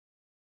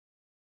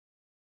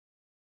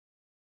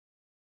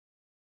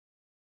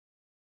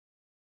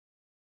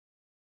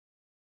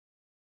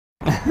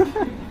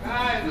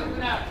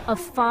A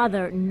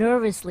father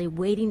nervously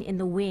waiting in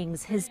the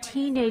wings, his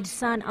teenage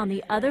son on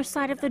the other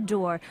side of the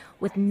door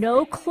with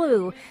no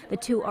clue the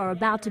two are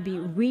about to be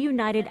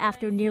reunited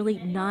after nearly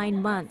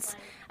 9 months.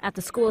 At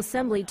the school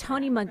assembly,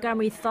 Tony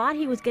Montgomery thought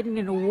he was getting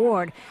an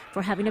award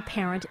for having a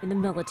parent in the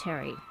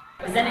military.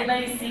 Does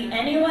anybody see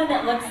anyone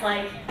that looks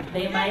like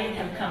they might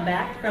have come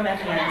back from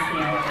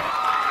Afghanistan?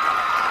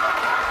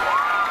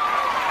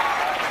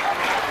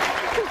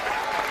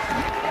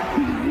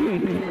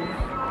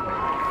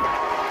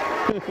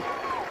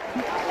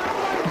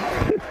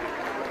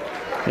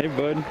 Hey,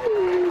 bud.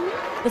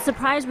 The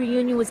surprise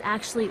reunion was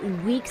actually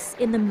weeks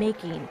in the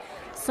making.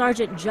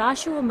 Sergeant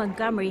Joshua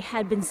Montgomery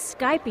had been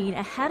Skyping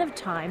ahead of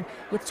time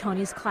with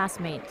Tony's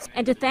classmates.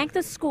 And to thank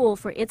the school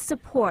for its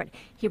support,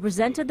 he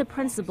presented the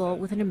principal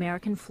with an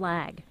American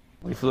flag.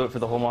 We flew it for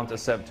the whole month of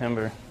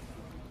September.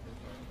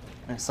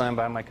 And it's signed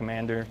by my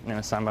commander and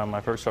it's signed by my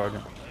first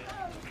sergeant.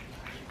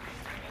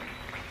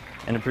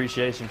 In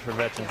appreciation for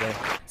Veterans Day.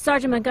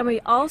 Sergeant Montgomery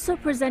also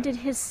presented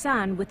his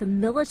son with a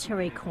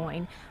military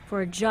coin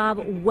for a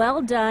job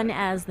well done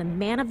as the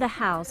man of the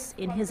house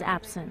in his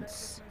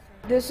absence.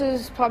 This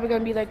is probably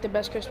going to be like the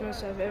best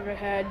Christmas I've ever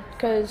had,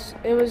 because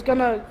it was going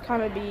to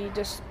kind of be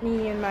just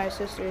me and my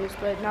sisters,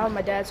 but now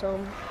my dad's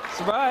home.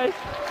 Surprise!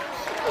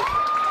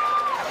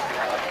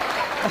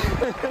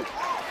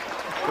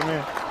 Come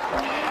here.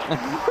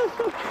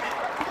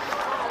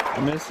 I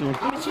miss you.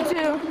 I miss you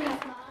too.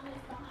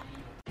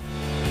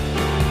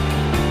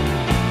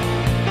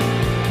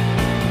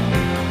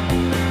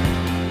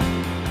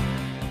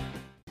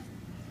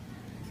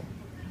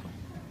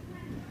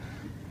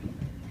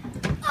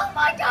 Oh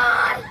my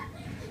God!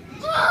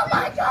 Oh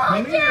my God!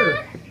 Come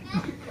here!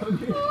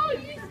 Oh,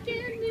 you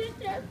scared me to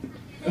death.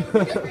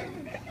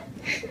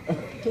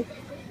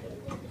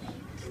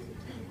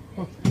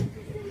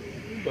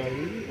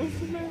 Buddy, what's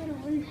the matter?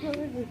 Why are you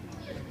crying?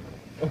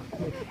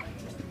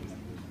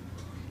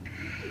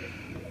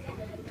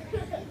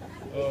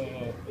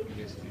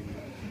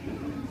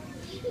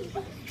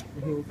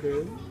 You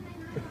okay?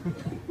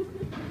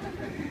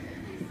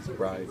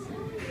 Surprise.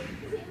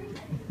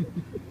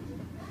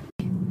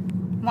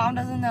 Mom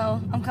doesn't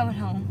know I'm coming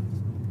home.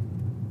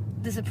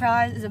 The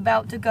surprise is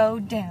about to go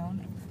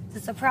down. The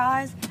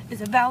surprise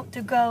is about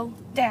to go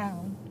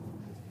down.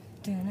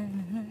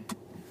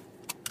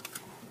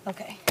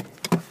 Okay.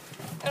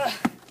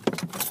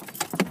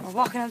 We're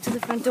walking up to the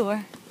front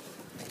door.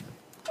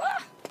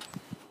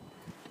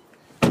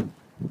 All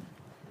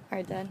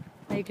right, Dad.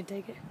 Now you can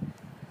take it.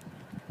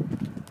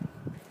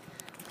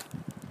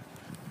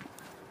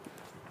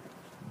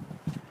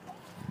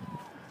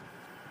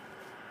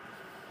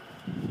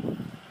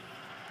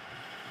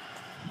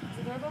 Is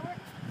the doorbell work?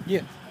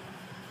 Yeah.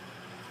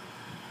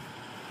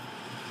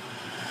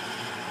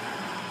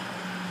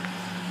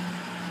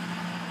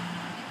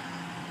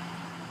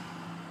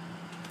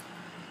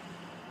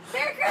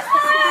 Merry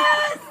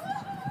Christmas!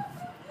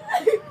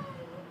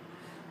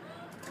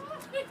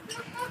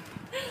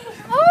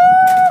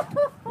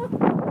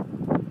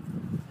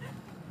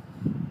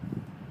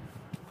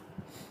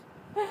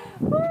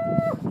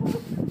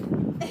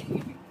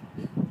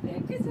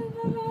 Merry Christmas,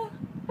 Mama.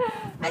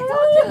 I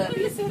told you it'd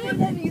be sooner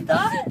than you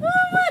thought.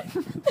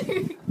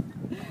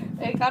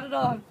 I got it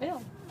all on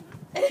film.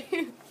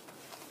 Hey,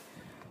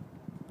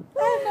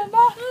 Mama.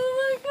 Oh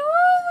my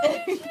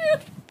God, look at you.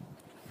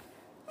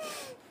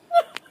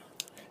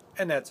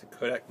 And that's a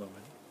Kodak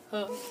moment.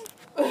 Oh.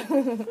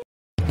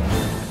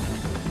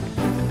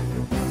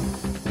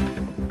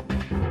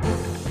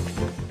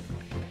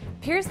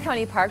 Pierce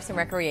County Parks and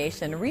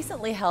Recreation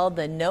recently held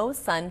the No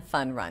Sun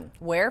Fun Run,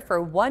 where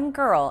for one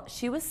girl,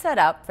 she was set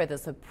up for the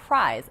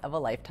surprise of a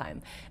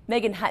lifetime.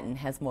 Megan Hutton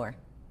has more.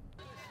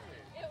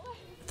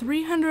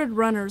 300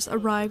 runners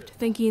arrived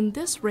thinking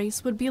this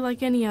race would be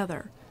like any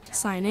other.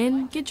 Sign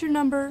in, get your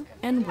number,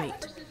 and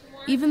wait.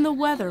 Even the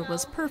weather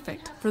was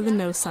perfect for the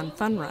No Sun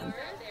Fun Run.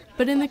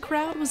 But in the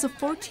crowd was a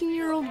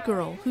 14-year-old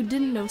girl who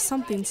didn't know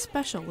something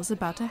special was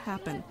about to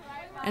happen.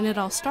 And it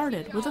all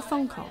started with a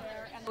phone call.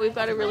 We've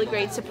got a really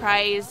great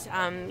surprise.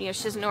 She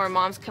doesn't know her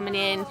mom's coming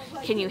in.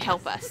 Can you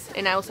help us?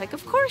 And I was like,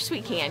 of course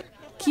we can.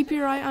 Keep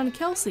your eye on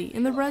Kelsey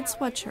in the red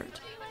sweatshirt.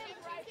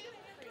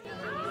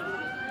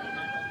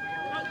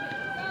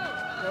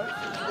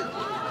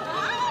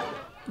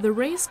 The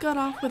race got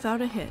off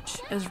without a hitch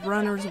as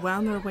runners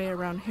wound their way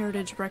around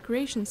Heritage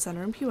Recreation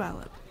Center in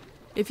Puyallup.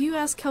 If you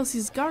ask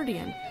Kelsey's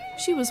guardian,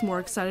 she was more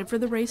excited for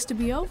the race to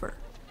be over.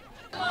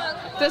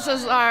 This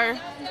is our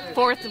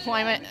 4th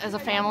deployment as a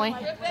family,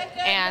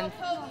 and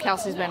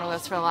Kelsey's been with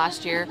us for the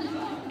last year,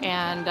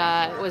 and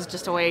it was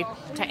just a way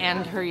to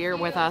end her year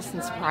with us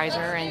and surprise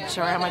her and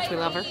show her how much we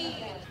love her.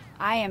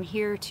 I am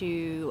here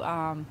to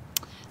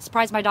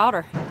surprise my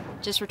daughter,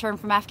 just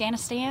returned from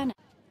Afghanistan.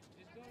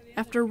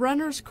 After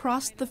runners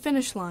crossed the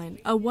finish line,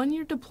 a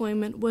one-year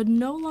deployment would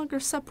no longer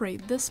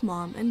separate this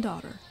mom and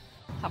daughter.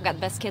 I've got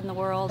the best kid in the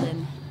world,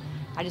 and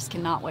I just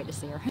cannot wait to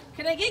see her.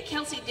 Can I get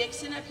Kelsey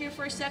Dixon up here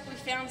for a sec? We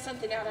found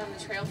something out on the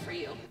trail for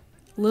you.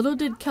 Little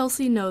did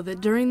Kelsey know that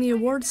during the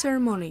award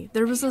ceremony,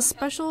 there was a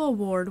special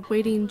award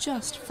waiting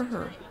just for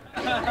her.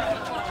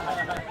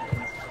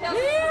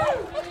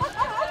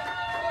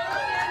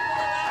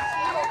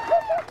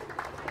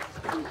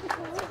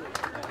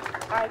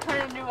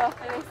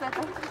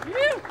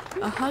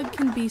 A hug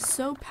can be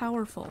so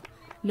powerful.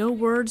 No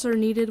words are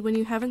needed when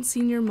you haven't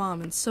seen your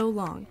mom in so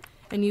long,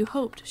 and you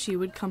hoped she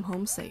would come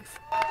home safe.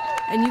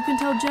 And you can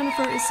tell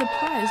Jennifer is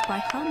surprised by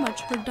how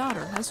much her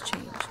daughter has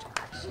changed.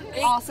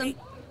 Awesome.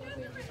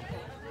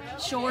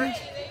 Short.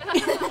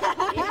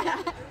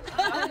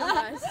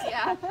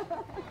 Yeah.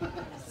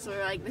 So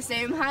we're like the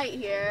same height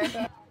here.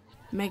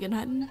 Megan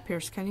Hutton,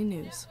 Pierce County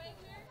News.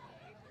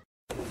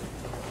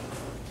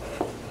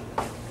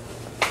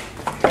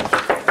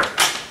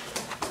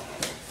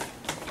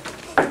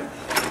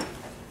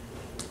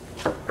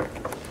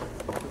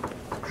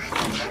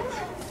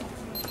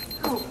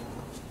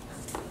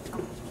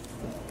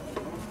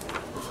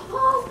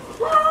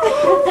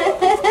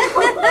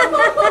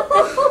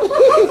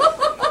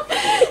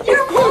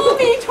 Your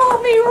mommy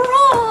told me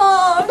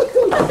wrong.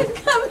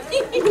 Come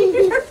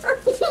here.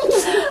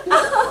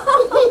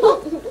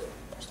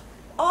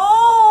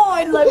 Oh,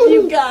 I love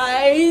you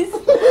guys.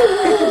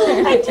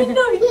 I didn't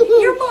know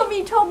your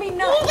mommy told me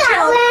not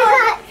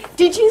to.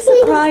 Did you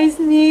surprise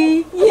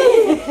me?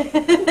 Yes.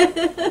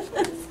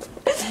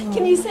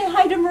 Can you say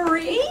hi to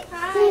Marie?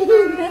 Hi.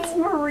 That's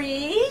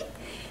Marie.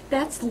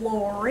 That's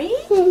Lori.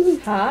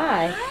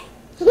 Hi.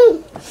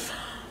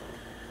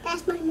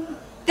 That's my mom.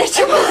 That's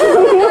your mom.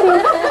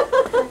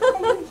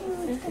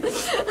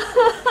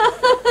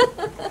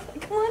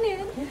 Come on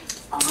in.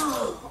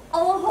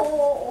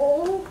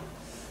 Oh.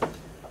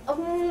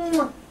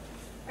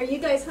 Are you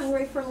guys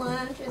hungry for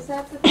lunch? Is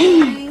that the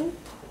thing?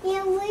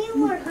 Yeah, we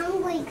were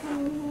hungry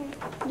coming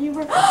here. You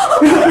were.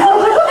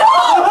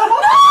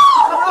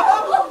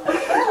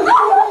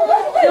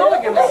 Don't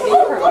look at my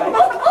feet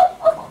cry.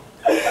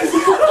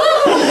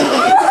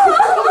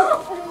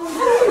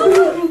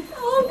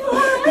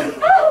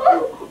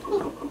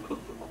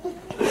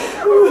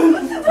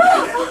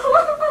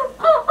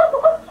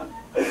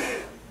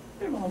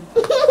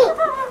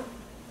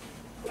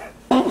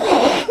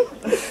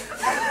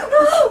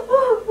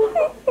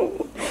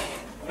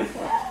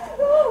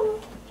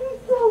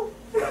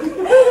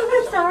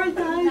 I'm sorry,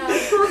 guys. I'm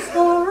so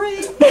sorry.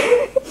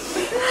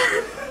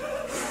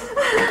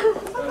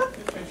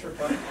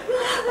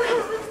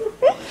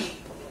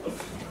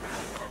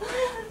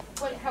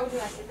 Wait, how do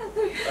I say that?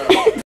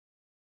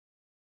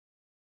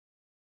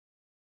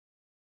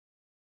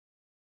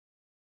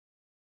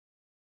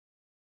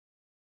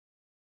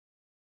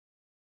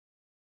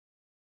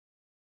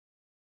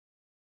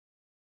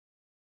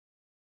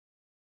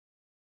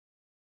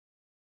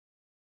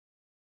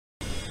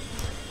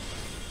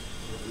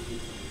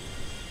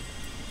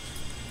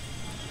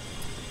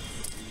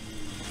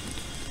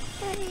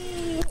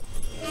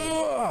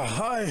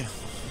 Hi.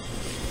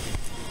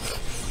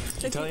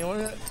 Tell you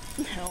what?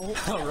 No.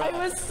 All right. I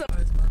was so.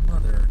 It's my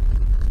mother.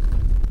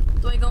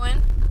 Do I go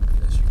in?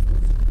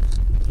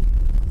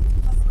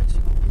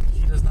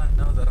 She does not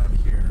know that I'm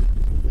here.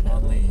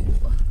 I'll leave.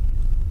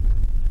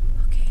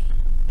 Okay,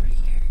 right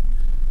here.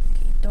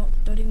 Okay,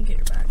 don't even get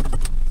your bag.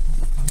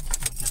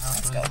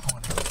 Let's go.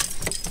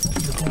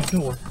 Open the damn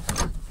door.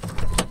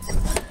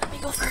 Let me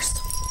go first.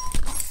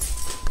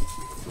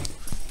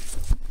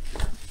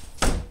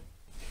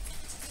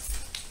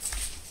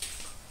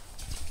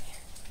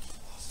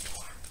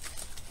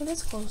 Oh,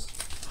 that's close.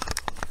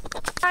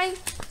 하이,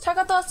 잘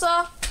갔다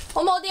왔어.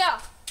 엄마 어디야?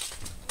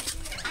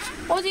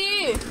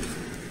 어디?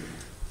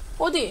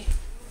 어디?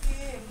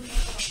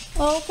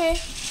 오케이.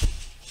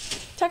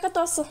 잘 갔다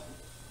왔어.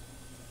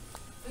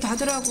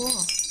 나더라고.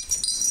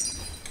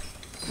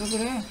 왜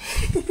그래?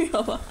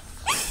 봐봐.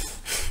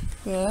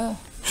 왜?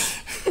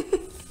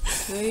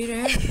 왜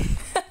이래?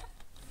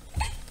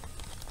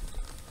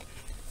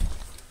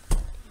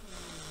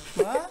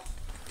 뭐?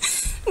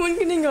 문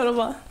그냥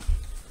열어봐.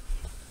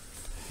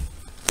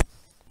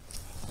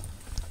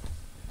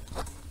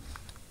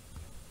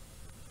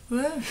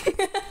 왜?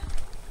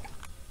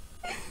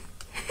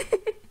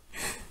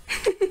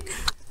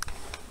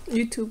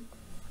 유튜브.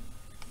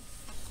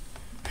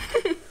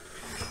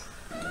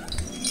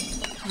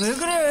 왜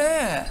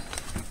그래?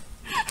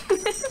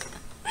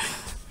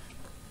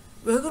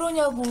 왜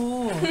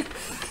그러냐고.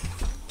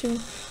 좀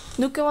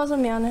늦게 와서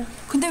미안해.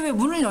 근데 왜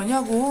문을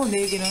여냐고,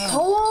 내 얘기는.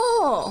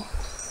 더워.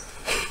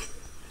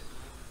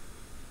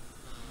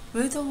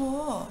 왜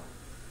더워?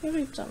 이거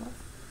입잖아.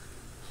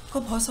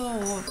 그거 벗어,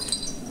 옷.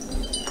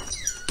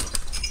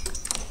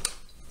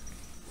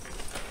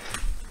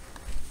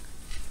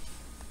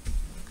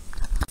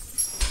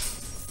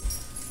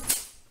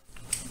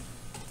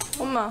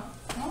 엄마.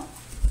 어?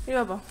 이리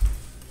와봐.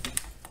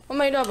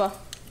 엄마 이리 와봐.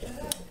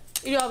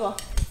 이리 와봐.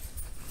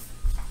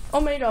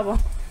 엄마 이리 와봐.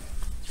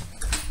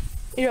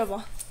 이리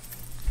와봐.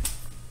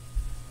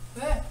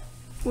 왜?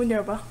 문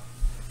열어봐.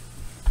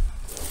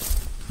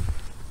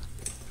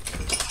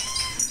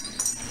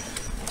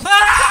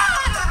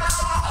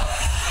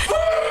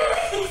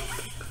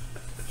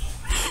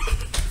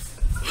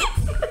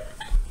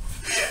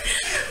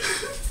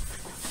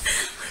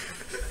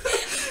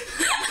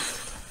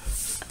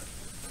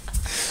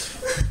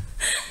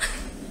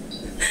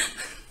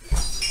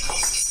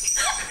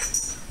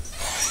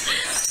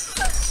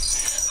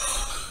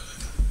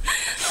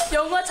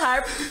 영화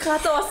잘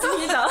갔다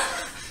왔습니다.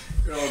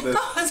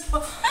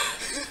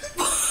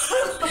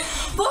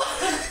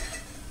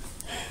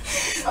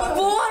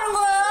 뭐 하는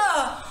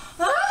거야?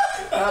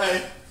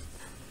 아이.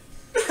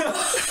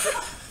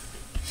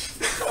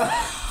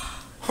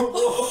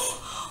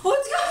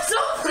 어떻게 했어?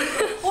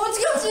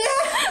 어떻게 하지?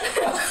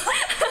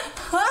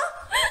 어?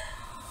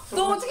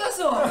 너 어떻게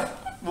했어?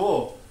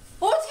 뭐?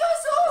 어떻게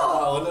했어?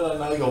 아, 오늘은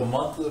나 이거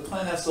엄마한테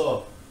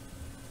플랜했어.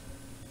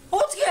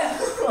 어떻게?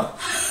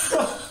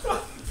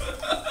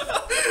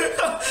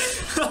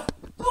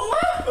 정말?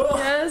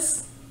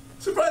 Yes.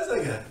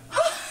 서프라이즈하게.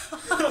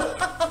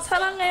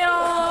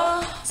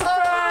 사랑해요.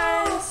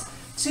 서프라이즈.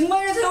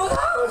 정말이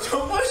대우다?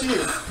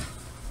 정말이지.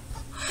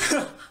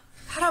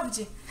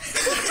 할아버지.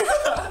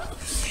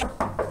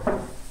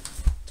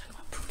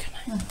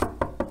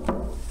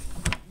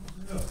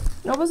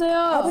 여보세요.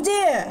 아버지.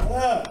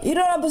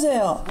 일어나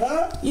보세요.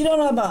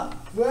 일어나봐.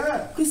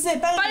 왜? 글쎄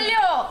빨리.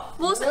 빨리요.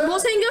 뭐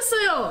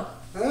생겼어요?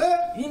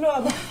 이리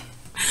와봐.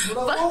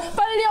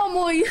 빨리요.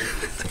 뭐 아니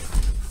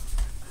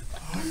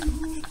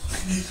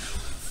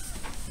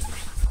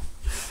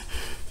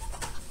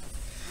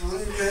왜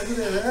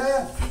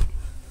그래?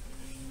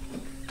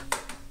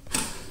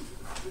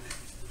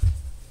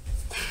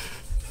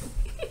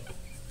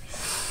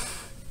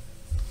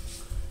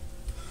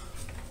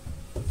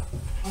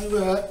 아니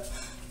왜?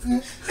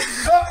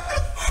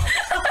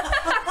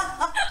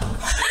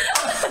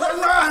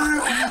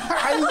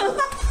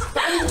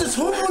 아니 근데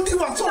소문 어디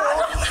왔어?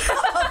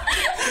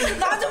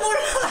 나도 몰라.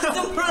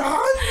 나도 몰라.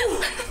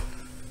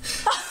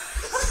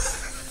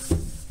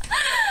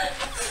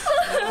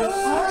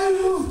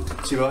 아이고.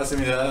 집에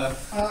왔습니다.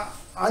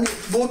 아니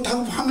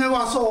못하고 밤에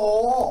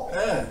왔어.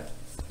 네.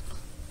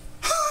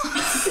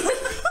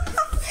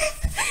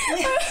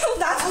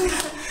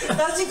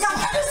 나 지금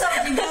깜빡했어.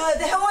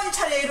 내 혜원이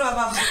차례 이리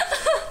와봐.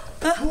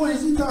 혜원이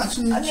진짜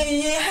아시.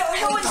 아니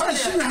혜원이 차례.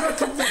 당신이 하나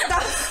더.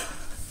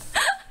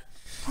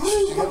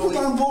 아이고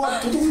난 뭐가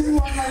도둑이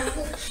왔나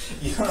이거.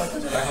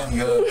 일어났잖아,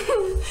 형이가.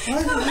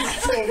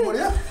 아이고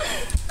뭐야?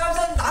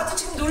 깜짝 나도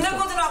지금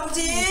놀랬거든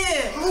아버지.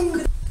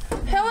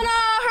 혜원아,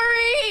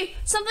 hurry!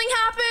 Something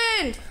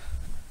happened.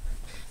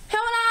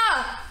 혜원아.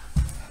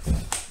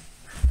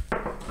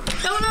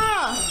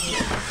 혜원아.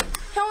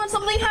 혜원,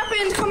 something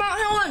happened. Come out,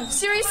 혜원.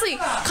 Seriously,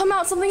 come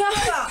out. Something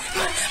happened.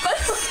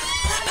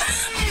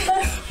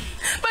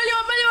 빨리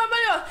와. 빨리.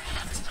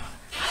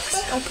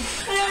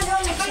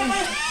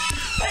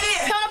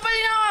 혜원아,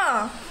 빨리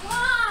나와.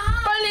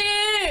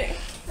 빨리.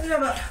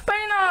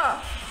 빨리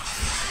나와.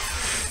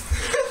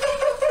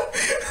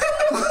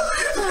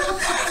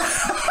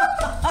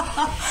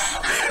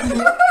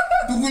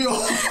 누구요?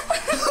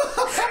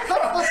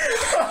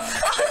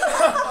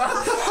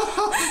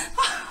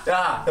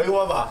 야, 여기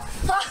와봐.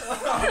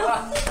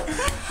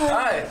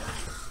 아이,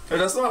 잘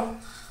잤어?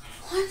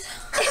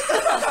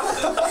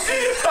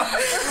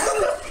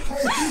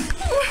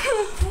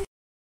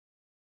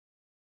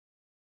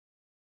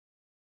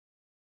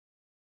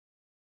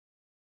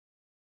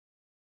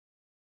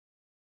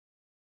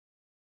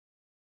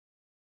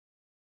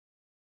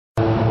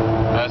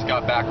 I just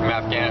got back from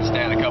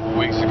Afghanistan a couple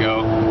weeks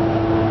ago.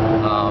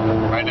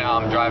 Right now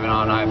I'm driving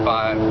on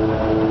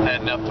I-5,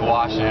 heading up to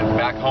Washington,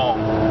 back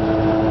home.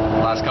 The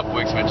last couple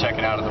weeks I've been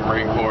checking out of the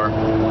Marine Corps.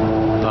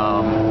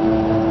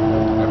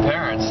 My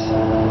parents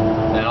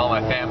and all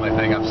my family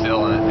think I'm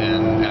still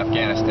in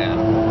Afghanistan.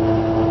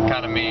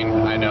 Kind of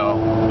mean, I know,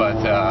 but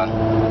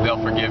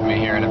they'll forgive me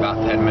here in about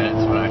 10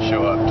 minutes when I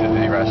show up to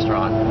the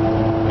restaurant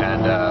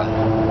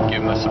and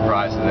give them the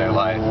surprise of their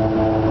life.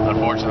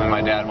 Unfortunately,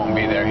 my dad won't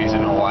be there. He's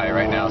in Hawaii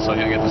right now, so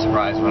he'll get the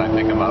surprise when I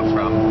pick him up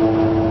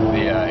from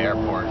the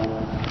airport.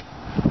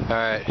 All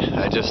right,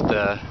 I just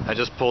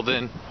pulled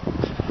in,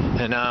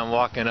 and now I'm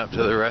walking up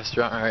to the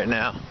restaurant right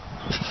now.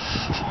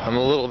 I'm a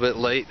little bit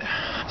late.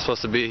 I'm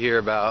supposed to be here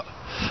about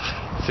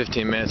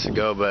 15 minutes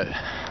ago, but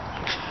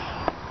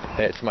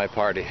hey, it's my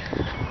party,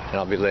 and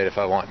I'll be late if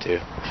I want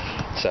to.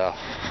 So.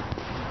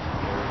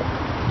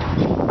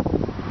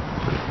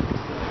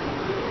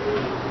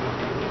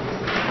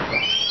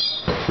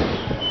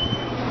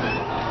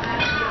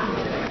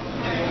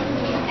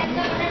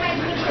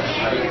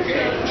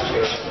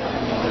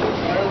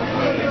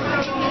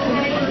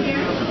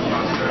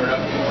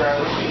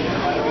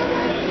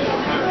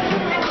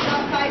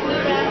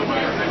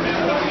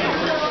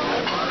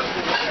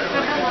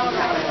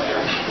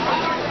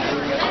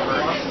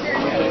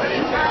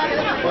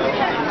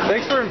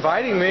 Thanks for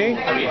inviting me.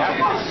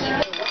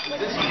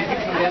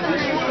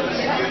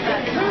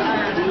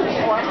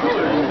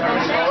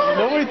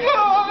 Nobody.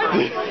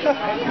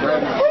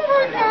 Oh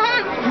my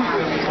God!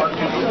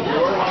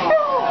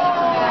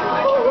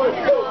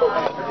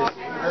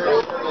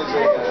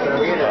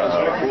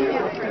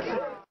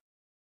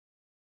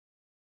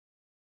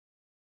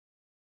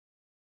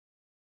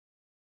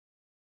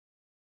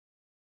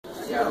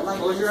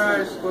 Close your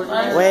eyes.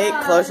 Wait,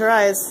 close your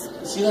eyes.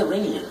 See that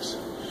ring of yours?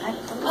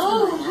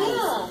 Oh,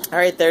 yeah. All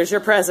right, there's your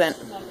present.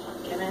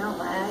 Can I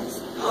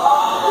relax?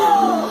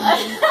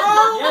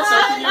 Yes,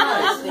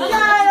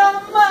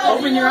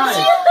 open your eyes. Open your eyes.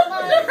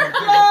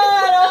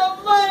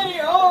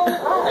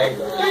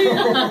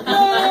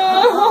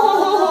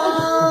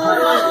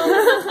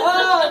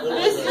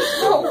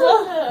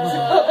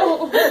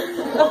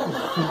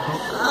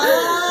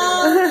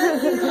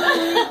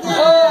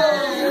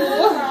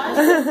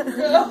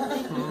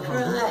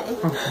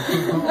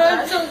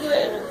 I'm so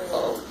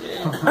grateful.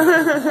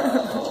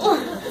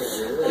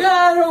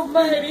 God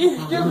almighty,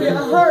 give me a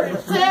heart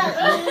attack.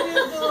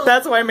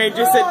 That's why I made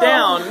you sit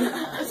down.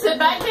 Sit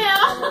back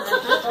down.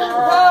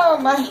 Oh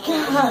my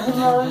God.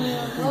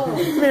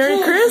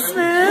 Merry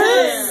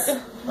Christmas.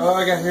 Oh,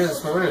 I gotta hear this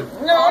balloon.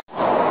 No.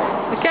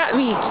 Look at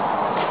me.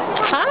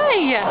 Hi.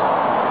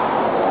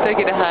 Did I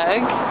get a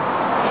hug?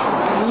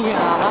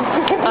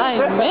 Yeah.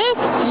 I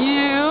missed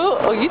you.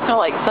 Oh, you smell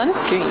like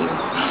sunscreen.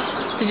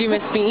 Did you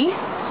miss me?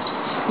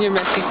 Your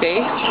messy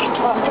face?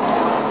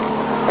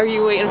 Are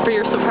you waiting for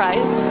your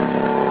surprise?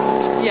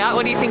 Yeah,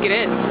 what do you think it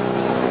is?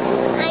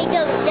 I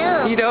don't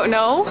know. You don't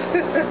know?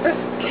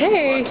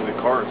 Okay. The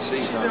car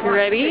seat. You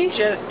ready?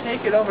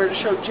 Take it over to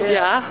show Jen.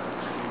 Yeah.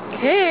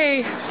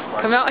 Okay.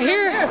 Come out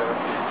here.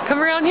 Come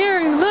around here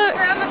and look.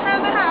 Around the front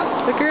of the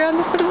house. Look around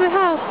the front of the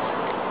house.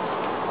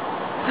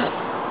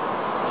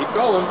 Keep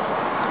going.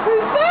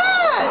 Who's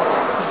that?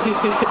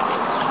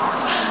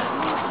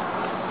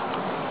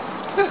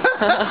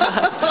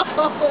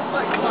 Oh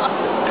my God.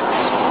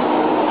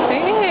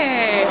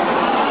 Hey.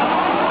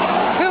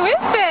 Who is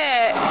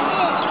it?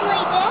 It's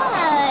my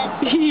dad.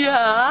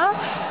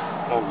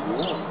 Yeah. Oh,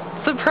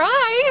 yeah.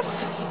 Surprise.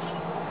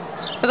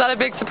 Was that a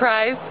big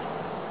surprise?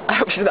 I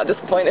hope she's not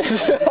disappointed. She's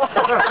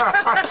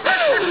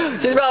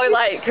probably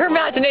like, her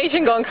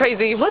imagination going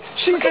crazy. What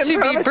could she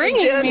be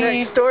bringing Jen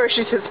me? next door,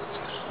 she says,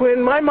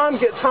 when my mom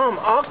gets home,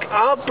 I'll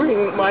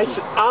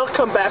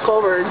come back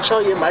over and show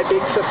you my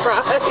big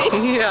surprise.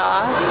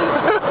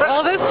 Yeah.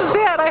 Well, this is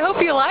it. I hope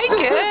you like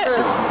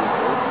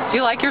it. Do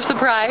you like your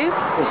surprise?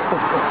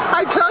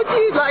 I told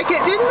you you'd like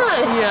it, didn't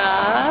I?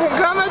 Yeah. And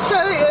Grandma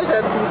said it was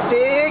a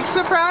big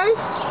surprise.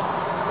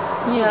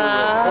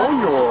 Yeah. Oh,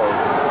 you're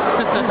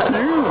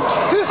huge.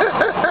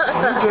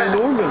 You're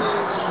ginormous.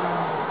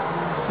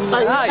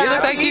 Yeah, you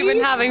look like you've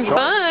been having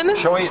fun.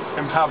 Show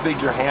him how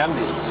big your hand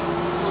is.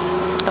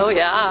 Oh,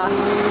 yeah.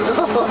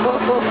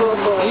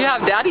 You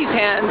have Daddy's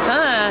hands,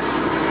 huh?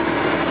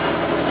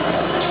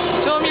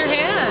 Show him your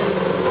hand.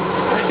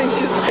 I think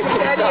she's like,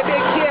 Daddy, a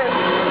big kiss.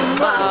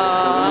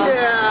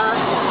 Yeah.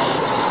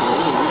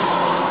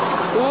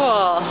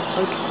 Cool.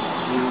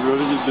 You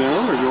ready to get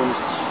down, or you want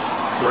to?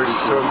 Already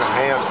showing the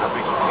hands, how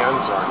big the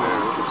hands are.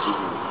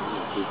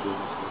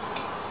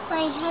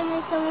 My hand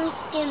is almost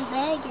getting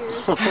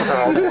bigger.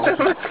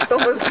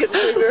 Someone's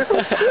getting bigger.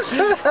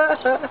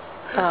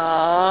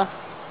 Aww.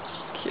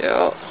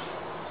 Cute.